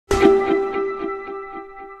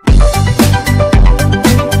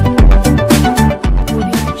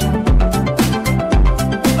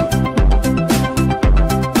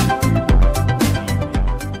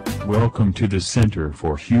to the Center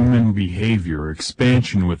for Human Behavior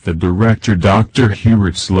Expansion with the director Dr.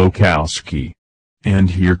 Hubert Slokowski. And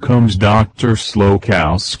here comes Dr.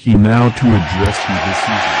 Slokowski now to address you this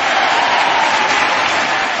evening.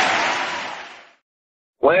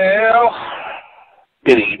 Well,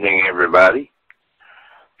 good evening, everybody.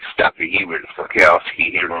 It's Dr. Hubert Slokowski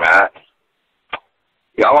here tonight.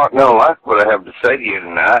 Y'all aren't going to like what I have to say to you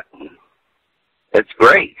tonight. It's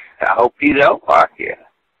great. I hope you don't like it.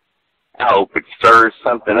 I hope it stirs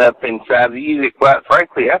something up inside of you that, quite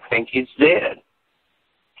frankly, I think is dead.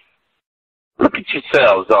 Look at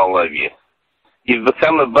yourselves, all of you. You've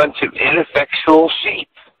become a bunch of ineffectual sheep.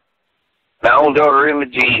 My own daughter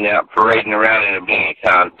Imogene out parading around in a beauty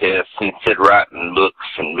contest instead of writing books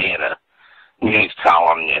and being a news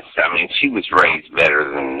columnist. I mean, she was raised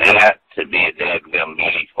better than that to be a dadgum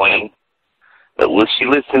beauty queen. But will she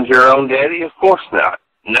listen to her own daddy? Of course not.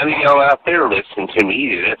 None of y'all out there listen to me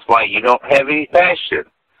either. That's why you don't have any passion.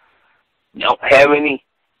 You don't have any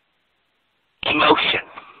emotion.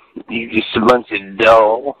 You're just a bunch of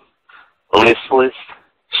dull, listless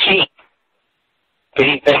sheep. If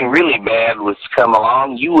anything really bad was to come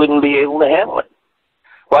along, you wouldn't be able to handle it.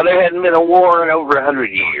 Well, there hadn't been a war in over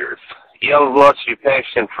 100 years. Y'all have lost your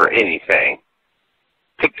passion for anything.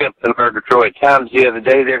 Picked up the Murgatroyd Times the other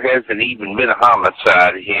day. There hasn't even been a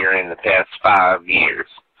homicide here in the past 5 years.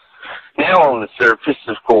 Now, on the surface,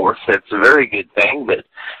 of course, that's a very good thing, but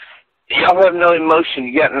y'all have no emotion.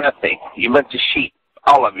 You got nothing. You're a bunch of sheep,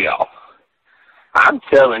 all of y'all. I'm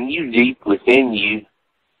telling you, deep within you,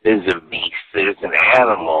 there's a beast, there's an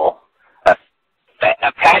animal, a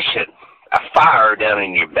passion, a fire down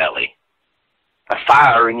in your belly, a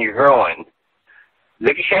fire in your groin.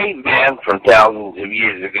 The caveman from thousands of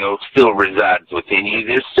years ago still resides within you.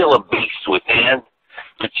 There's still a beast within,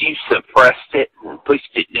 but you suppressed it and pushed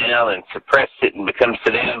it down and suppressed it and become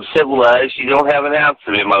so damn civilized you don't have an ounce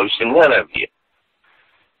of emotion, none of you.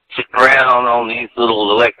 Sitting around on these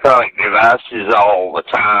little electronic devices all the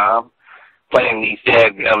time, playing these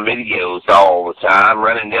daggum videos all the time,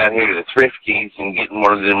 running down here to the Thrifties and getting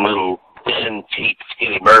one of them little thin, cheap,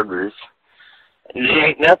 skinny burgers. There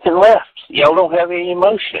ain't nothing left. Y'all don't have any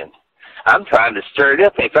emotion. I'm trying to stir it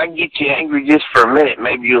up. If I can get you angry just for a minute,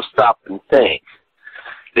 maybe you'll stop and think.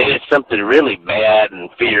 Then if something really bad and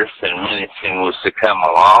fierce and menacing was to come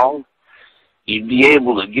along, you'd be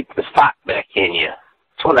able to get the fight back in you.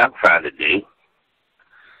 That's what I'm trying to do.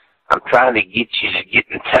 I'm trying to get you to get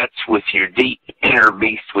in touch with your deep inner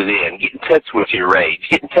beast within. Get in touch with your rage.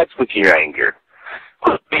 Get in touch with your anger.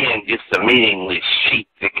 Quit being just a meaningless sheep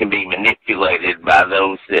that can be manipulated by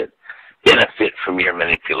those that benefit from your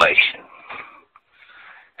manipulation.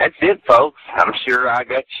 That's it, folks. I'm sure I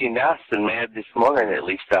got you nice and mad this morning. At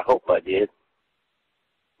least I hope I did.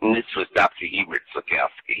 And this was Dr. Hubert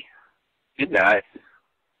Slokowski. Good night.